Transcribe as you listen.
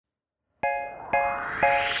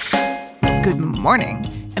Good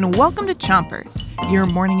morning, and welcome to Chompers, your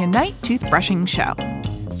morning and night toothbrushing show.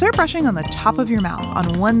 Start brushing on the top of your mouth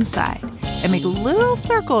on one side and make little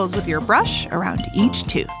circles with your brush around each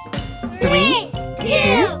tooth. 3,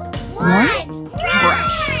 2, 1,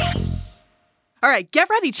 brush! All right, get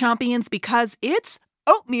ready, Chompions, because it's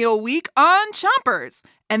Oatmeal Week on Chompers.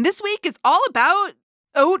 And this week is all about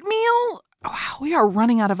oatmeal. Wow, we are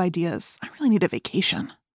running out of ideas. I really need a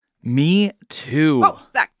vacation. Me too. Oh,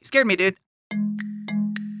 Zach, you scared me, dude.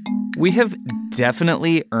 We have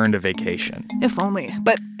definitely earned a vacation. If only.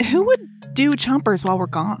 But who would do Chompers while we're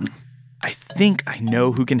gone? I think I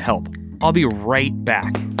know who can help. I'll be right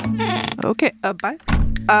back. Okay, bye.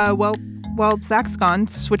 While Zach's gone,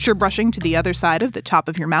 switch your brushing to the other side of the top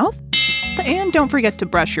of your mouth. And don't forget to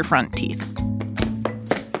brush your front teeth.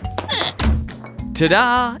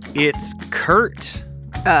 Ta-da! It's Kurt.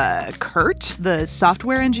 Kurt, the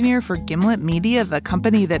software engineer for Gimlet Media, the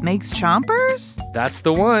company that makes Chompers? That's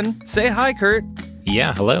the one. Say hi, Kurt.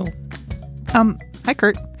 Yeah, hello. Hi,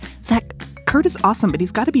 Kurt. Zach, Kurt is awesome, but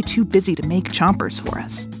he's got to be too busy to make Chompers for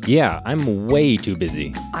us. Yeah, I'm way too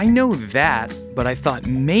busy. I know that, but I thought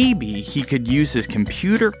maybe he could use his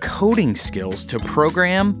computer coding skills to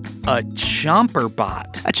program a Chomper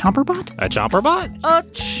bot. A Chomper bot? A Chomper bot? A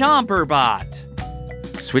Chomper bot.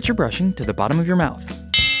 Switch your brushing to the bottom of your mouth.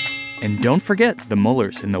 And don't forget the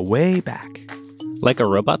molars in the way back. Like a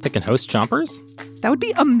robot that can host Chompers? That would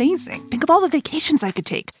be amazing. Think of all the vacations I could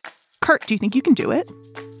take. Kurt, do you think you can do it?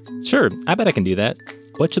 Sure, I bet I can do that.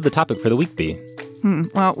 What should the topic for the week be?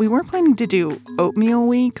 Well, we weren't planning to do Oatmeal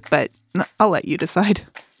Week, but I'll let you decide.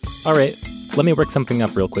 All right, let me work something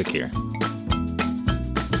up real quick here.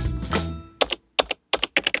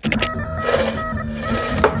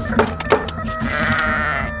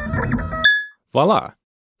 Voila!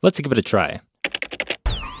 Let's give it a try.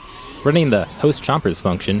 Running the host Chompers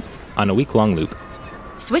function on a week-long loop.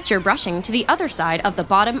 Switch your brushing to the other side of the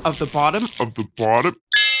bottom.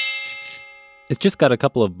 It's just got a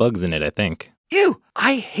couple of bugs in it, I think. Ew,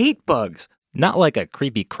 I hate bugs. Not like a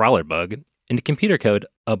creepy crawler bug. In computer code,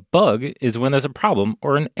 a bug is when there's a problem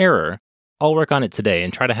or an error. I'll work on it today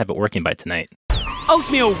and try to have it working by tonight.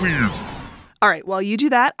 Oatmeal Week. All right, while you do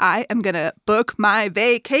that, I am going to book my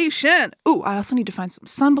vacation. Ooh, I also need to find some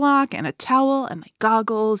sunblock and a towel and my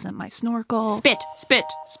goggles and my snorkel. Spit.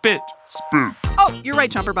 Oh, you're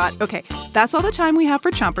right, Chomperbot. Okay, that's all the time we have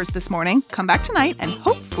for Chompers this morning. Come back tonight and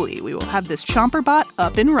hopefully we will have this Chomperbot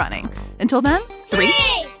up and running. Until then, 3,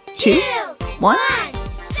 2, 1,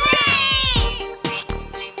 spit.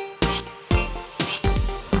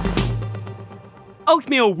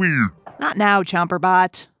 Oatmeal Week. Not now,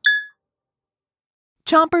 Chomperbot.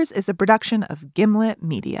 Chompers is a production of Gimlet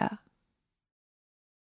Media.